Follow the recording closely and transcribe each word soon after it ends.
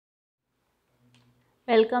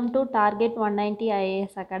Welcome to target 190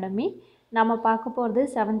 IAS academy. நம்ம பார்க்க போகிறது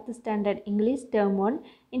 7th ஸ்டாண்டர்ட் இங்கிலீஷ் டேர்ம் 1.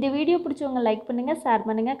 இந்த வீடியோ பிடிச்சவங்க லைக் பண்ணுங்கள், ஷேர்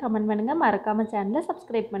பண்ணுங்கள், கமெண்ட் பண்ணுங்கள், மறக்காமல் சேனலை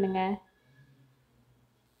சப்ஸ்கிரைப் பண்ணுங்கள்.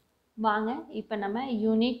 வாங்க இப்போ நம்ம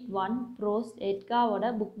unit 1 pros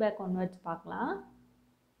எட்காவோட book back onwards பார்க்கலாம்.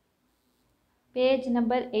 பேஜ்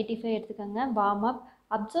நம்பர் 85 எடுத்துக்கோங்க. Warm up.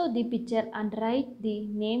 Observe the picture and write the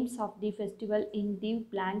names of the festival in the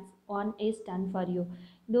blanks. One is done for you.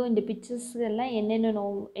 இதோ இந்த பிக்சர்ஸ் எல்லாம்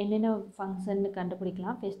என்னென்ன ஃபங்க்ஷன்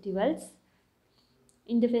கண்டுபிடிக்கலாம். ஃபெஸ்டிவல்ஸ்.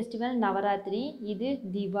 இந்த ஃபெஸ்டிவல் நவராத்திரி, இது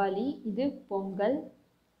தீபாவளி, இது பொங்கல்,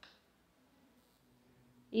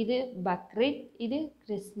 இது பக்ரீத், இது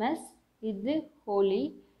கிறிஸ்மஸ், இது ஹோலி,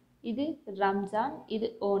 இது ரம்ஜான், இது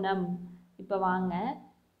ஓணம். இப்போ வாங்க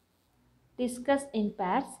discuss in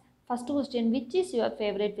purse. First question, which is your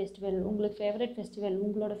favourite festival? உங்களுக்கு ஃபேவரட் ஃபெஸ்டிவல்,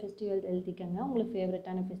 உங்களோட ஃபெஸ்டிவல் எழுதிக்கங்க. உங்களுக்கு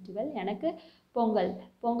ஃபேவரட்டான ஃபெஸ்டிவல். எனக்கு Pongal.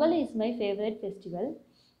 Pongal is my favourite festival.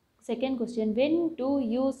 Second question, when to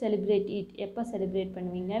you celebrate it? எப்போ செலிப்ரேட்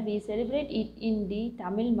பண்ணுவீங்க? We celebrate it in the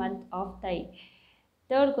Tamil month of Thai.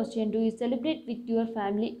 Third question, to you celebrate with your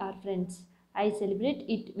family are friends? I celebrate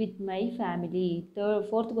it with my family.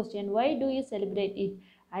 Fourth question, why do you celebrate it?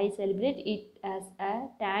 I celebrate it as a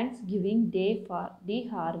Thanksgiving day for the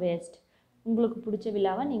harvest. உங்களுக்கு பிடிச்ச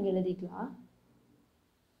விழாவை நீங்கள் எழுதிக்கலாம்.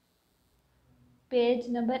 Page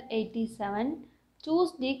number 87.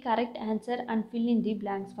 Choose the correct answer and fill in the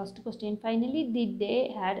blanks. First question, finally the day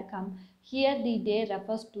had come. Here the day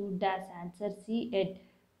refers to dash. Answer C, it.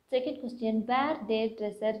 Second question, where they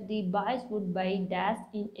treasure the boys would buy dash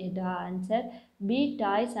in Eidgah. Answer B,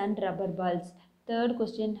 toys and rubber balls. Third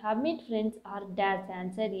question, Hamid friends are dash.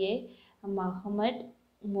 Answer A, Muhammad,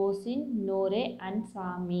 Mohsin, Noor and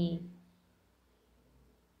Sami.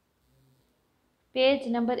 Page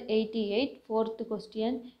number 88, fourth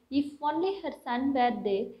question, if only her son were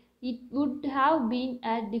there, it would have been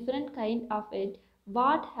a different kind of it.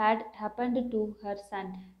 What had happened to her son?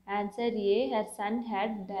 Answer A, her son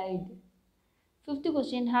had died. Fifth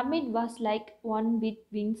question, Hamid was like one with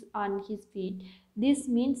wings on his feet. This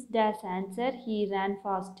means dash. Answer, he ran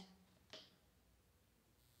fast.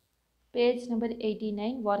 Page number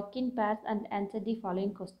 89, work in pairs and answer the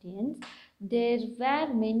following questions. There were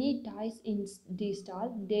many toys in the stall.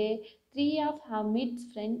 Three of Hamid's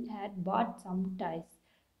friends had bought some toys.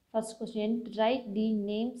 First question, write the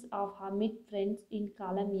names of Hamid's friends in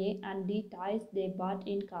column A and the toys they bought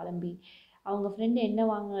in column B. அவங்க friend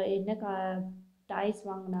என்ன toys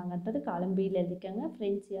வாங்கினாங்கன்றது காலம் பியில் எழுதிக்கோங்க.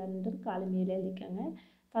 Friends யாருன்றது காலம் ஏல எழுதிக்கோங்க.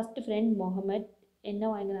 First friend Mohammed என்ன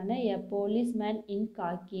வாங்கினாங்கன்னா எ policeman in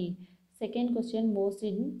khaki. Second question,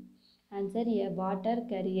 Mohsin. Answer a water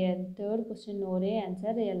carrier. Third question, Noor.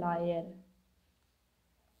 Answer a lawyer.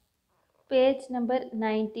 Page number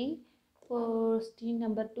 90. Question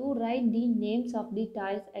number 2. Write the names of the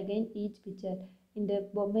toys again each picture. இந்த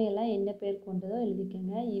பொம்மையெல்லாம் என்ன பேர் கொண்டதோ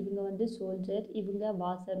எழுதிக்கோங்க. இவங்க வந்து soldier, இவங்க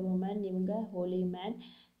வாசர் woman, இவங்க Holi man,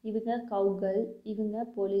 இவங்க கவுகல், இவங்க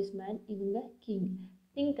போலீஸ்மேன், இவங்க king.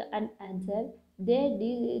 Think and answer. They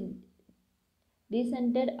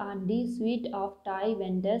descended on the suite of toy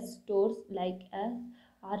vendors stores like an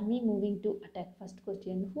army moving to attack. First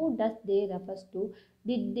question, who does they refers to?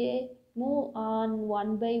 Did they move on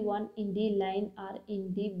one by one in the line or in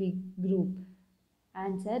the big group?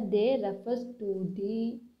 Answer, they refers to the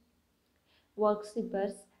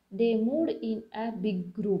worshippers. They moved in a big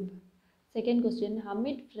group. Second question,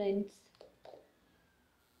 Hamid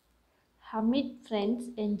friends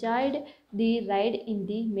enjoyed the ride in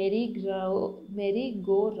the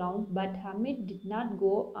merry-go-round, but Hamid did not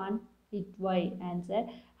go on it. Why? Answer,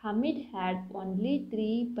 Hamid had only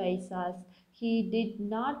 3 paisas. He did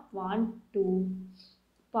not want to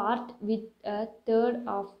part with a third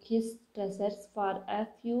of his treasures for a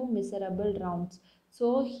few miserable rounds, so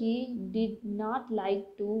he did not like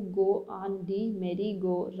to go on the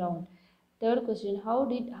merry-go-round. Third question, how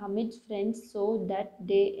did Hamid's friends show that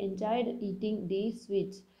they enjoyed eating the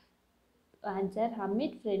sweets? Answer,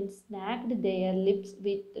 Hamid's friends smacked their lips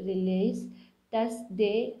with relish, thus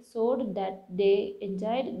they showed that they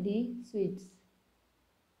enjoyed the sweets.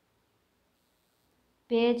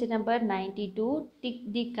 Page number 92, tick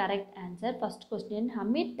the correct answer. First question,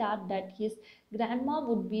 Hamid thought that his grandma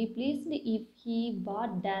would be pleased if he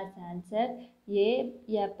bought dash. Answer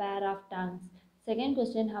A pair of tongues. Second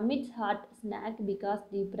question, Hamid's heart snapped because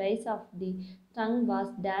the price of the tongue was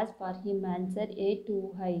dash for him. Answer A, too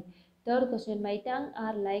high. Third question, my tongue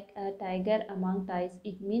are like a tiger among toys.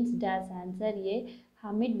 It means dash. Answer A,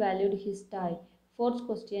 Hamid valued his toy. Fourth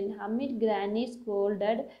question, Hamid granny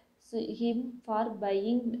scolded him for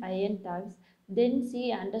buying iron tongues. Then she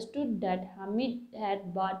understood that Hamid had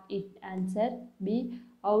bought it. Answer B.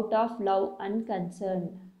 Out of love and concern.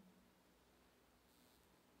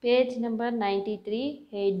 Page number 93,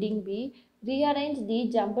 heading B. Rearrange the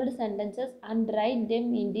jumbled sentences and write them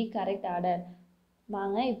in the correct order.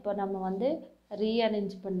 வாங்க இப்போ நம்ம வந்து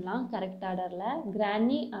rearrange பண்ணலாம் correct orderல.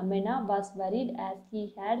 Granny Amena was worried as he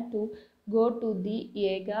had to go to the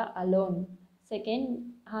Eidgah alone. Second,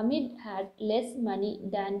 Hamid had less money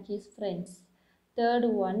than his friends. Third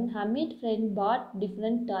one, Hamid friend bought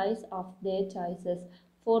different toys of their choices.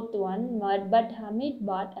 Fourth one, but Hamid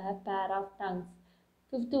bought a pair of tongues.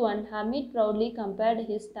 Fifth one, Hamid proudly compared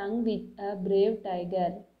his tongue with a brave tiger.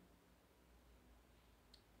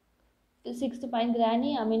 Sixth point,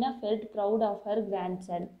 Granny Amina felt proud of her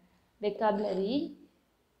grandson. Vocabulary,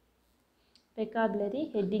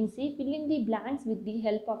 heading C, fill in the blanks with the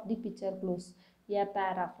help of the picture clues. A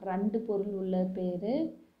pair of, ரெண்டு பொருள் உள்ள பேரு,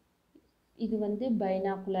 இது வந்து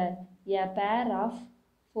binocular. A pair of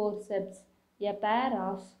forceps. A pair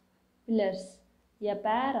of pillars. A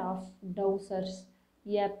pair of trousers.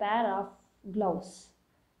 A pair of gloves.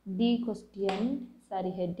 The question,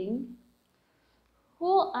 heading.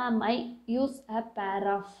 Who am I? Use a pair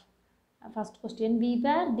of. First question, we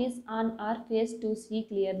wear this on our face to see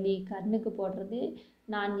clearly. கண்ணுக்கு போடுறது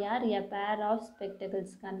நான் யார்? A pair of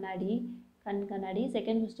spectacles. கண்ணாடி.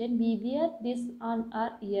 Second question, we wear this on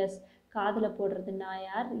our ears. காதில் போடுறது நான்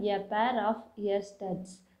யார்? A pair of ear studs.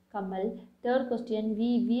 கம்மல். Third question, we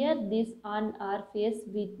wear this on our face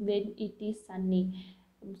when it is sunny.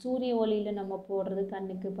 சூரிய ஒளியில் நம்ம போடுறது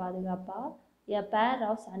கண்ணுக்கு பாதுகாப்பா. A pair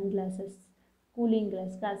of sunglasses. Cooling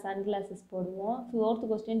glass sunglasses போடுவோம். Fourth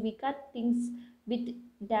question, we cut things with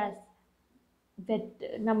days.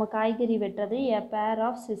 நம்ம காய்கறி வெட்டுறது எ pair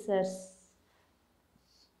of scissors.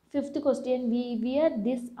 Fifth question, we wear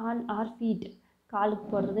this on R feet. காலுக்கு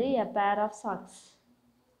போடுறது எ pair of socks.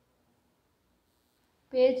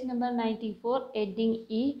 Page number 94, heading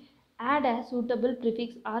E, add a suitable prefix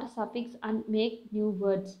or suffix and make new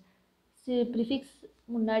words. Prefix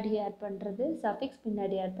முன்னாடி add பண்ணுறது, suffix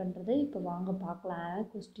பின்னாடி add பண்ணுறது. இப்போ வாங்க பார்க்கலாம்.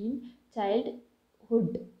 Question,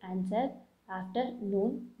 childhood. Answer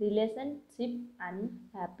afternoon. Relationship,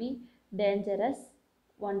 unhappy. Dangerous,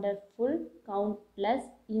 wonderful. countless,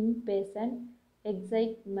 impatient.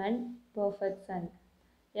 excitement, perfection.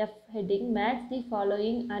 F heading, match the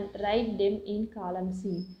following and write them in column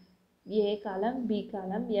C. A column, B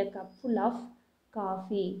column. A cup full of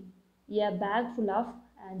coffee. A bag full of,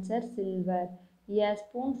 answer silver. A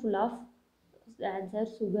spoonful of, answer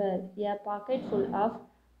sugar. A pocket full of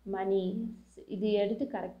money. இது எடுத்து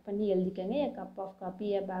correct பண்ணி எழுதிக்கங்க. A cup of coffee,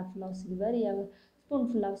 a bag full of silver, a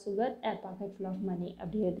spoonful of sugar, a pocket full of money.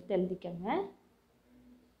 அப்படி எடுத்து எழுதிக்கங்க.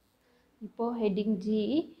 இப்போ heading G,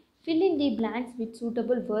 fill in the blanks with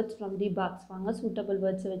suitable words from the box. வாங்க suitable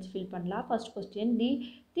words வச்சு fill பண்ணலாம். First question, the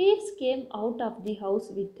thieves came out of the house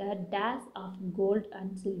with a dash of gold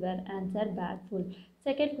and silver. Answer bag full.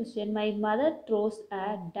 Second question, my mother throws a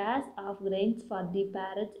dash of grains for the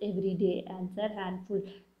parrots every day. Answer handful.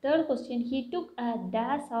 Third question, he took a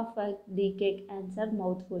dash of the cake. Answer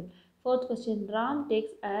mouthful. Fourth question, Ram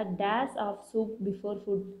takes a dash of soup before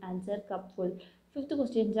food. Answer cupful. Fifth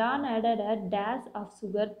question, John added a dash of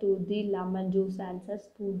sugar to the lemon juice. Answer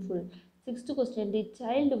spoonful. Sixth question, the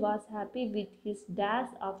child was happy with his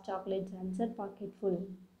dash of chocolates. Answer pocketful.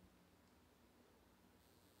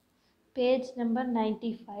 Page number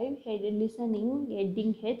 95, listening, heading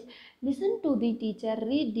H. Listen to the teacher,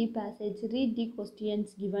 read the passage, read the questions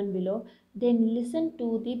given below, then listen to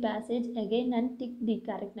the passage again and tick the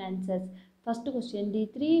correct answers. First question, the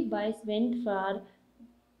three boys went for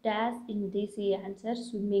dash in the sea. Answer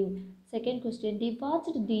swimming. Second question, they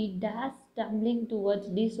watched the dash tumbling towards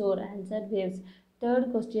the shore. Answer waves. Third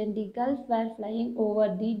question, the gulls were flying over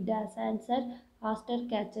the dash. Answer oyster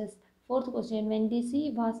catches. Fourth question, when the sea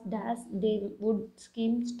was dash, they would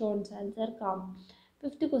skim stones. Answer calm.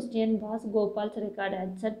 Fifth question was Gopal's record.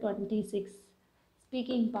 Answer 26.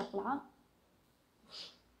 Speaking பார்க்கலாம்.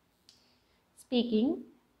 Speaking,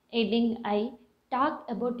 heading I, talk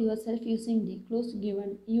about yourself using the clues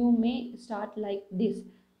given. You may start like this.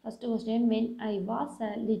 First question, when I was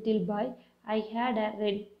a little boy, I had a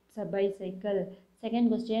red bicycle. Second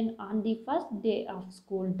question, on the first day of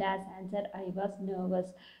school, dash. Answer, I was nervous.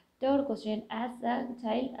 Third question, as a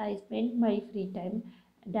child, I spent my free time,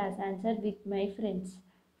 dash. Answer, with my friends.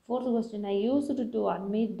 Fourth question, I used to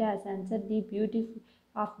admire, dash. Answer, the beauty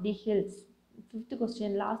of the hills. Fifth question,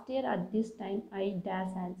 last year at this time I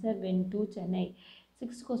dash. Answer, went to Chennai.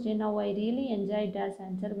 Sixth question, now I really enjoy dash.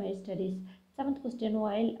 Answer, my studies. Seventh question,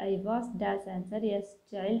 while I was dash. Answer, yes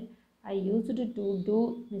child, I used to do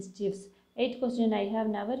mischiefs. Eighth question, I have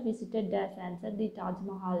never visited dash. Answer, the Taj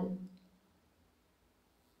Mahal.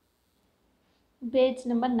 Page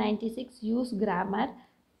number 96, use grammar.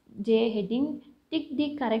 J heading, tick the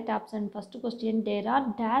correct option. First question, there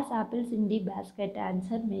are dash apples in the basket.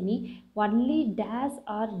 Answer, many. Only dash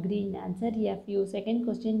are green. Answer, a few. Second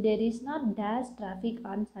question, there is not dash traffic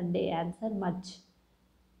on Sunday. Answer, much.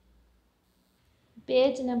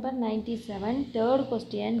 Page number 97, third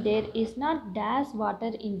question, there is not dash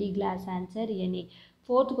water in the glass. Answer, any.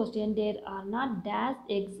 Fourth question, there are not dash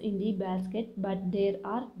eggs in the basket, but there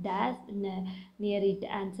are dash near it.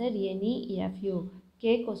 Answer, any, a few.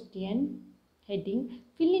 K question, heading,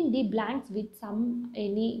 fill in the blanks with some,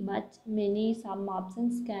 any, much, many, some.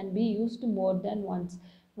 Options can be used more than once.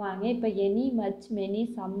 வாங்க இப்போ any, much, many,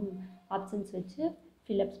 some options வச்சு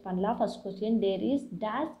fill-ups பண்ணலாம். First question, there is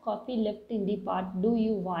dash coffee left in the pot. Do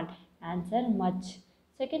you want? Answer, much.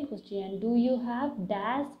 Second question, do you have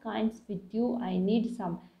dash coins with you? I need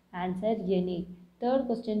some. Answer, any. Third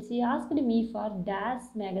question, she asked me for dash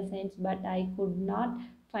magazines, but I could not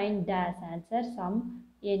find dash. Answer, some,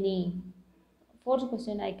 any. Fourth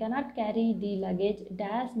question, I cannot carry the luggage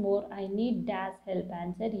dash more. I need dash help.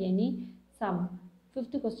 Answer, any, some.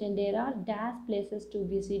 Fifth question, there are dash places to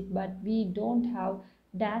visit, but we don't have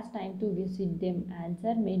dash time to visit them.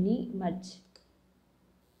 Answer, many, much.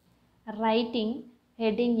 Writing,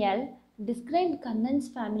 heading L, describe Kannan's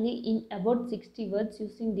family in about 60 words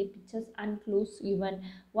using the pictures and clues given.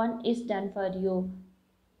 One is done for you.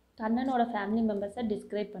 கண்ணனோட family மெம்பர்ஸை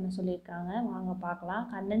describe பண்ண சொல்லியிருக்காங்க. வாங்க பார்க்கலாம்.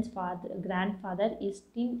 கண்ணன்ஸ் grand father is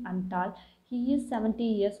tin and tall. He is 70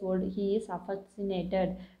 years old. He is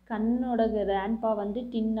அஃபெக்ஷனேட்டட். கண்ணனோட grandpa வந்து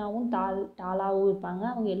டின்னாவும் டாலாகவும் இருப்பாங்க.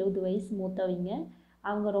 அவங்க 70 வயசு மூத்தவங்க.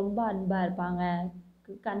 அவங்க ரொம்ப அன்பாக இருப்பாங்க.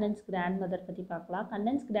 கண்ணன்ஸ் கிராண்ட் மதர் பற்றி பார்க்கலாம்.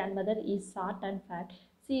 கண்ணன்ஸ் grand mother is short and fat.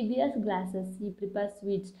 C wears classes. C prepare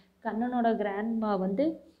sweets. கண்ணனோட கிராண்ட்மா வந்து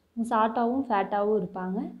ஷார்ட்டாகவும் ஃபேட்டாகவும்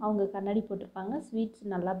இருப்பாங்க. அவங்க கண்ணாடி போட்டிருப்பாங்க. ஸ்வீட்ஸ்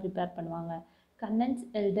நல்லா ப்ரிப்பேர் பண்ணுவாங்க. கண்ணன்ஸ்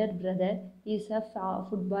elder brother is a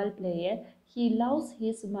football player. He loves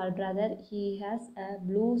his brother. He has a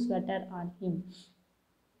blue sweater on him.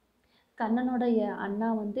 கண்ணனோட அண்ணா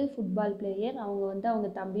வந்து ஃபுட்பால் பிளேயர். அவங்க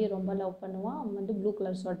தம்பியை ரொம்ப லவ் பண்ணுவான். அவன் வந்து ப்ளூ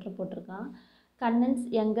கலர் ஸ்வெட்டர் போட்டிருக்கான். கண்ணன்ஸ்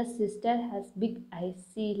youngest sister has big ice.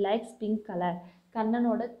 She likes pink colour.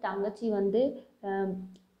 கண்ணனோட தங்கச்சி வந்து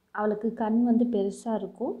அவளுக்கு கண் வந்து பெருசாக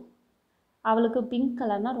இருக்கும். அவளுக்கு பிங்க்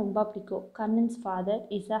கலர்னால் ரொம்ப பிடிக்கும். கண்ணன்ஸ் father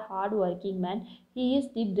is a hard working man. He is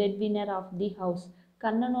the bread winner of the house.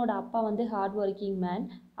 கண்ணனோட அப்பா வந்து ஹார்ட் ஒர்க்கிங் மேன்.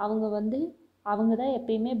 அவங்க தான்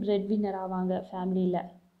எப்பயுமே பிரெட் வின்னர் ஆவாங்க ஃபேமிலியில்.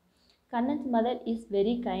 கண்ணன்ஸ் mother is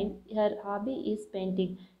very kind. Her hobby is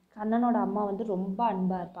painting. கண்ணனோட அம்மா வந்து ரொம்ப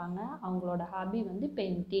அன்பாக இருப்பாங்க. அவங்களோட ஹாபி வந்து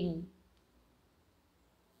painting.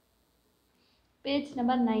 Page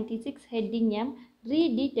number 96, heading M.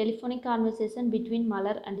 Read the telephonic conversation between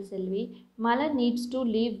Malar and Selvi. Malar needs to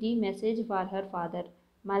leave the message for her father.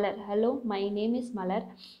 Malar, hello, my name is Malar.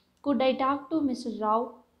 Could I talk to Mr. Rao,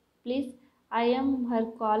 please? I am her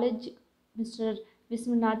college, Mr.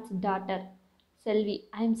 Viswanath's daughter. Selvi,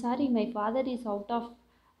 I am sorry, my father is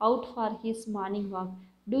out for his morning walk.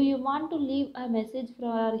 Do you want to leave a message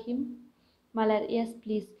for him? Malar, yes,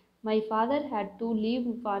 please. My father had to leave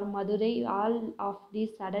for Madurai all of the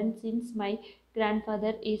sudden since my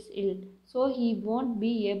grandfather is ill, so he won't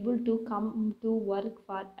be able to come to work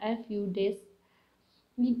for a few days.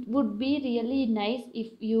 It would be really nice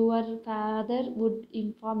if your father would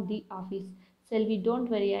inform the office. Selvi, don't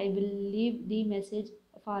worry, I will leave the message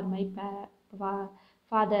for my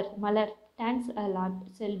father. Malar, thanks a lot.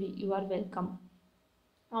 Selvi, you are welcome.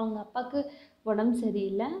 அவங்க அப்பாவுக்கு உடம்பு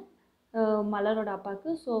சரியில்லை, மலரோட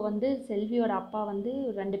அப்பாவுக்கு. So வந்து செல்வியோட அப்பா வந்து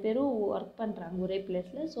 2 பேரும் work பண்ணுறாங்க ஒரே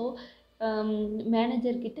பிளேஸில். ஸோ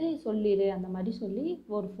மேனேஜர்கிட்ட சொல்லிடு அந்த மாதிரி சொல்லி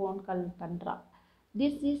ஒரு ஃபோன் கால் பண்ணுறா.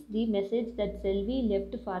 This is the message that Selvi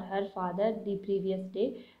left for her father the previous day.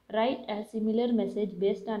 Write a similar message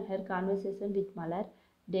based on her conversation with Malar.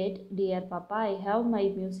 Date, dear Papa, I have my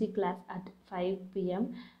music class at 5 p.m.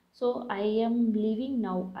 So I am leaving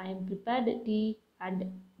now. I am prepared tea and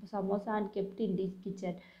samosa and kept in the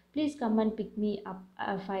kitchen. Please come and pick me up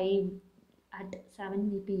at 7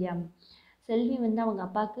 p.m. செல்வி வந்து அவங்க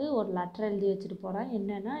அப்பாவுக்கு ஒரு letter எழுதி வச்சுட்டு போகிறான்.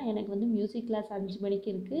 என்னென்னா, எனக்கு வந்து மியூசிக் கிளாஸ் 5 மணிக்கு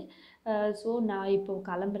இருக்குது. ஸோ நான் இப்போ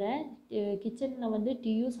கிளம்புறேன். கிச்சனில் வந்து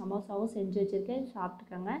டீயும் சமோசாவும் செஞ்சு வச்சுருக்கேன்,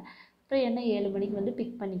 சாப்பிட்டுக்கோங்க. அப்புறம் என்ன 7 மணிக்கு வந்து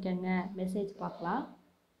பிக் பண்ணிக்கோங்க. மெசேஜ் பார்க்கலாம்.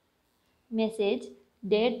 மெசேஜ்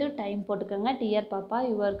டேட்டு டைம் போட்டுக்கோங்க. டியர் பாப்பா,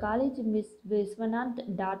 your college miss Viswanath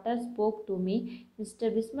daughter spoke to me.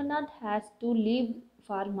 Mister Viswanath has to leave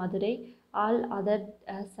for Madurai all other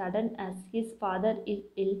as sudden as his father is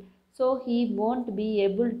ill, so he won't be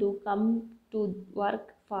able to come to work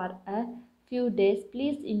for a few days.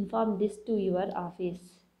 Please inform this to your office.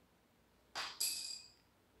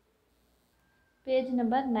 Page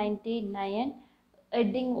number 99.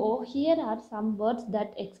 Heading O. Here are some words that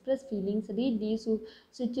express feelings. Read the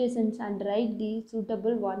situations and write the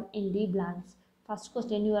suitable one in the blanks. First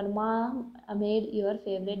question. Your mom made your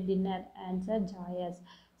favorite dinner. Answer joyous.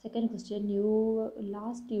 Second question. You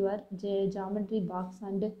lost your geometry box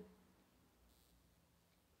and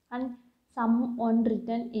someone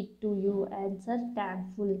written it to you. Answer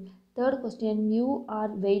thankful. Third question. You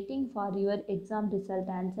are waiting for your exam result.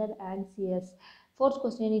 Answer anxious. Fourth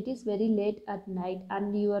question. It is very late at night and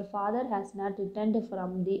your father has not returned from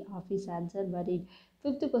the office. Answer worried.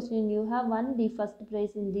 Fifth question. You have won the first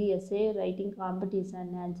prize in the essay writing competition.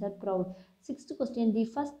 Answer proud. Sixth question. The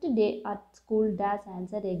first day at school. Dash.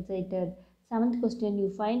 Answer excited. Seventh question. You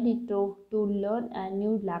find it to learn a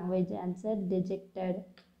new language. Answer dejected.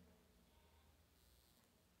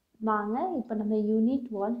 வாங்க இப்போ நம்ம unit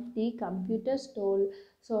 1 தி computer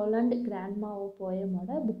சோலண்ட் grandma போயமோட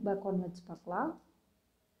book back one வச்சு பார்க்கலாம்.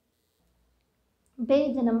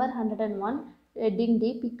 Page number 101. Reading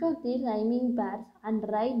the pick up the rhyming pairs and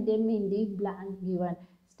write them in the blank given.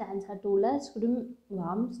 Stanza 2 scrum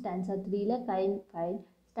warm, stanza 3 kind fine,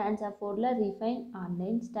 stanza 4 refine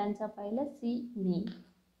online, stanza 5 see me.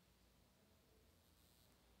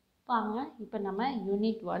 வாங்க இப்போ நம்ம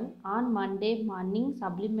unit 1 on Monday morning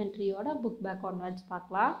சப்ளிமெண்ட்ரியோட book back onwards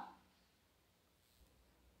பார்க்கலாம்.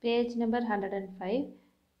 Page number 105.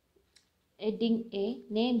 Heading ஏ.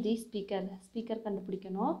 Name தி speaker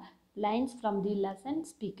கண்டுபிடிக்கணும். Lines from the lesson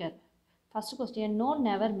speaker. First question. No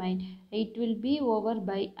never mind, it will be over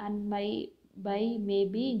pi and by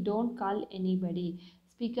maybe don't call anybody.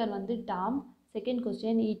 Speaker வந்து Tom. Second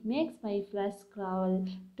question. It makes my flesh crawl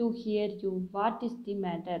to hear you. What is the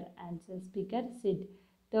matter? Answer speaker Sid.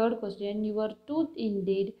 Third question. Your tooth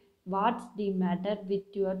indeed. What's the matter with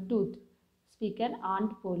your tooth? Speaker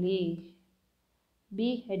Aunt Polly. B.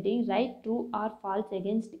 Heading. Write true or false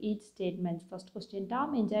against each statement. First question. Tom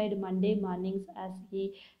enjoyed Monday mornings as he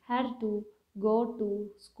had to go to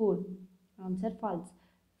school. Answer false.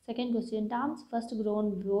 Second question. Tom's first groan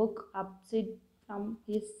woke up Sid from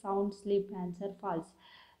his sound sleep. Answer false.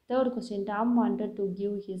 Third question. Tom wanted to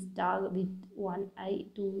give his dog with one eye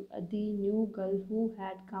to the new girl who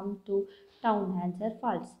had come to town. Answer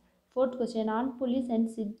false. Fourth question. Aunt Polly sent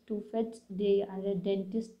Sid to fetch the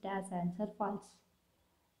dentist. Answer false.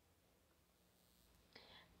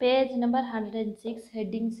 Page number 106.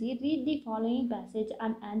 Heading C. Read the following passage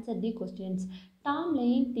and answer the questions. Tom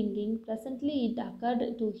lying thinking. Presently it occurred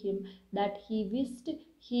to him that he wished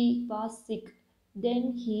he was sick. Then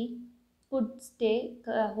he could stay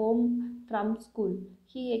home from school.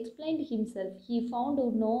 He explained himself. He found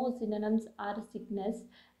no synonyms or sickness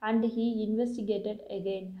and he investigated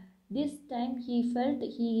again. This time he felt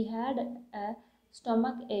he had a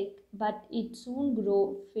stomach ache, but it soon grew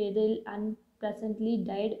fatal and presently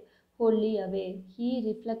died wholly away. He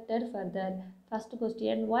reflected further. First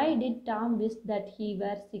question. Why did Tom wish that he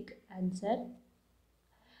were sick? Answer.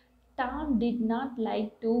 Tom did not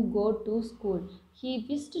like to go to school. He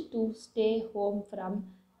wished to stay home from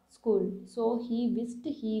school, so he wished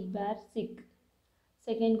he were sick.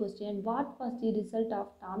 Second question. What was the result of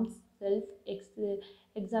Tom's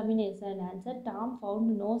self-examination? Answer. Tom found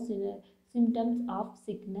no symptoms of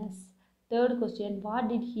sickness. Third question. What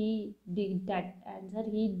did he detect? Answer.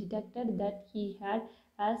 He detected that he had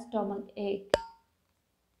a stomach ache.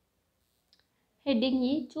 Heading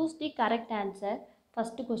E. Choose the correct answer.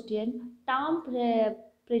 First question. Tom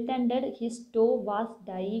pretended his toe was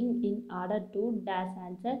dying in order to dash.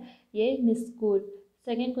 Answer. A. Miss school.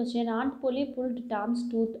 Second question. Aunt Polly pulled Tom's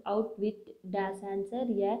tooth out with dash. Answer.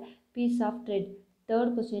 A piece of thread. Third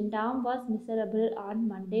question. Tom was miserable on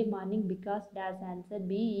Monday morning because dash. Answer.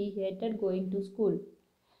 B. He hated going to school.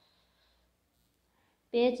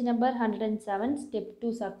 Page number 107. Step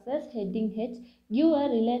 2 success. Heading H. Give a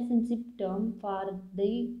relationship term for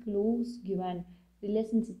the clues given.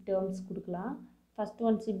 Relationship terms கொடுக்கலாம். First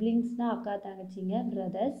one. Siblings na akka tangachinga.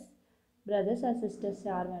 Brothers or sisters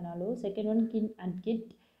யார் வேணாலும். Second one. Kin and kid.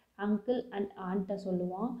 Uncle and aunt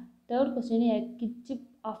சொல்லுவான். Third question. A kinship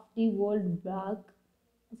of the old block.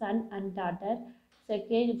 Son and daughter.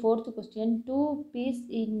 Fourth question. Two peas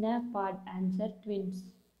in a pod. Answer twins.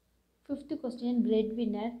 Fifth question.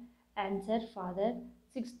 Breadwinner. Answer father.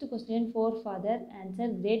 Sixth question. Forefather. Answer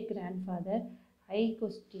great grandfather. High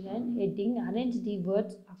question. Heading. Arrange the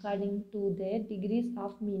words according to their degrees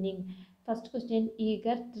of meaning. First question.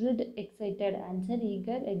 Eager, thrilled, excited. Answer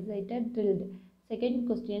eager, excited, thrilled. Second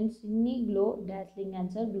question. Sunny, glow, dazzling.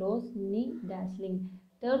 Answer glow, sunny, dazzling.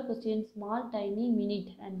 Third question, small, tiny, minute.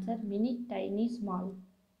 Answer, minute, tiny, small.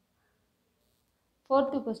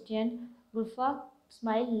 Fourth question, Gulfa,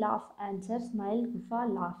 smile, laugh. Answer, smile, Gulfa,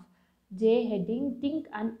 laugh. J heading, think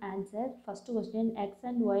and answer. First question, X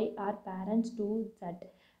and Y are parents to Z.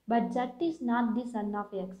 But Z is not the son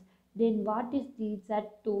of X. Then what is the Z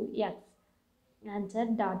to X? Answer,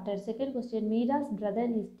 daughter. Second question, Meera's brother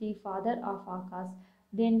is the father of Akash.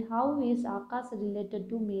 Then how is Akash related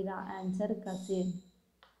to Meera? Answer, cousin.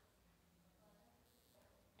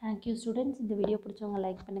 Thank you students. இந்த video பிடிச்சவங்க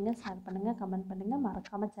like பண்ணுங்கள், share பண்ணுங்கள், comment பண்ணுங்கள்,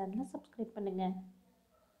 மறக்காமல் சேனலை subscribe பண்ணுங்கள்.